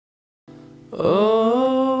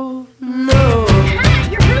Oh no. Hi,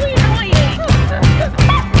 you're really annoying.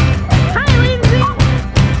 Hi, Lindsay.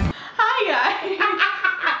 Hi, guys.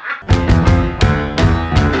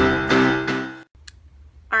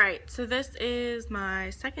 Alright, so this is my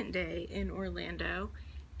second day in Orlando,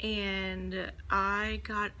 and I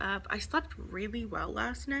slept really well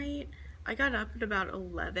last night. I got up at about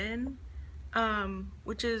 11,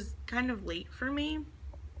 which is kind of late for me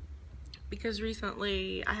because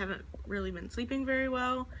recently I haven't really been sleeping very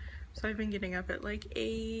well. So I've been getting up at like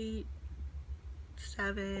 8,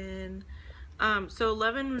 7. So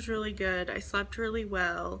 11 was really good. I slept really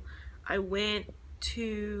well. I went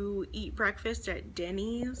to eat breakfast at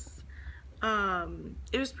Denny's.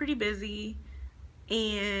 It was pretty busy,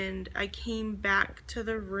 and I came back to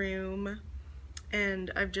the room,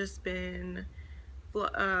 and I've just been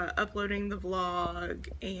uploading the vlog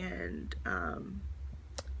and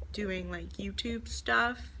doing like YouTube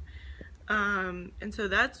stuff. And so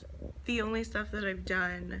that's the only stuff that I've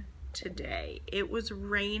done today. It was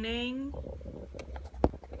raining.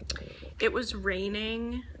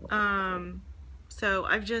 So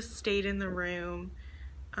I've just stayed in the room,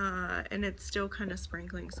 and it's still kind of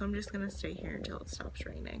sprinkling, so I'm just gonna stay here until it stops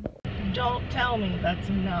raining. Don't tell me that's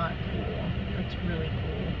not cool. That's really cool.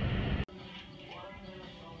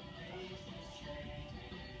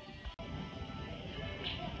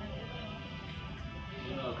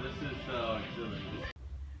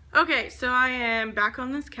 Okay, so I am back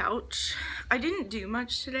on this couch. I didn't do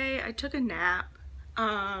much today. I took a nap,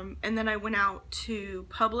 and then I went out to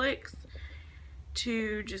Publix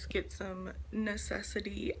to just get some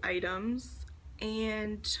necessity items.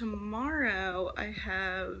 And tomorrow I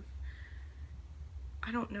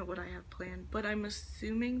don't know what I have planned, but I'm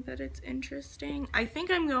assuming that it's interesting. I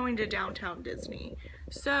think I'm going to Downtown Disney,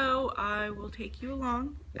 so I will take you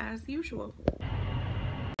along as usual.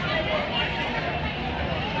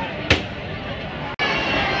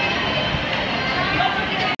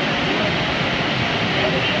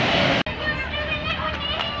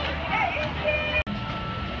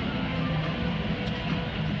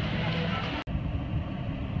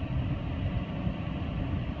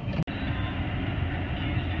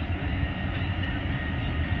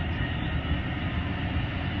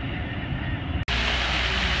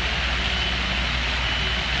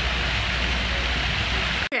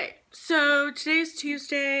 Okay, so today's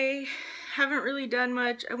Tuesday. Haven't really done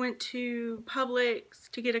much. I went to Publix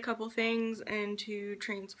to get a couple things and to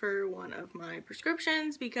transfer one of my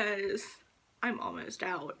prescriptions because I'm almost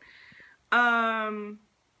out. And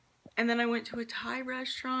then I went to a Thai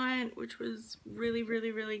restaurant, which was really,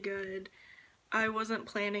 really, really good. I wasn't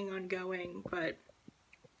planning on going, but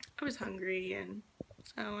I was hungry, and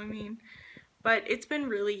so, I mean, but it's been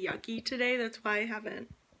really yucky today. That's why I haven't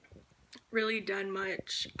really done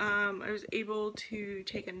much. I was able to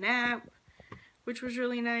take a nap, which was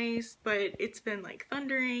really nice, but it's been like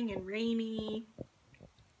thundering and rainy,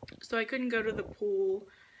 so I couldn't go to the pool.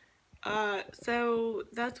 So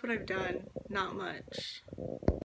that's what I've done. Not much.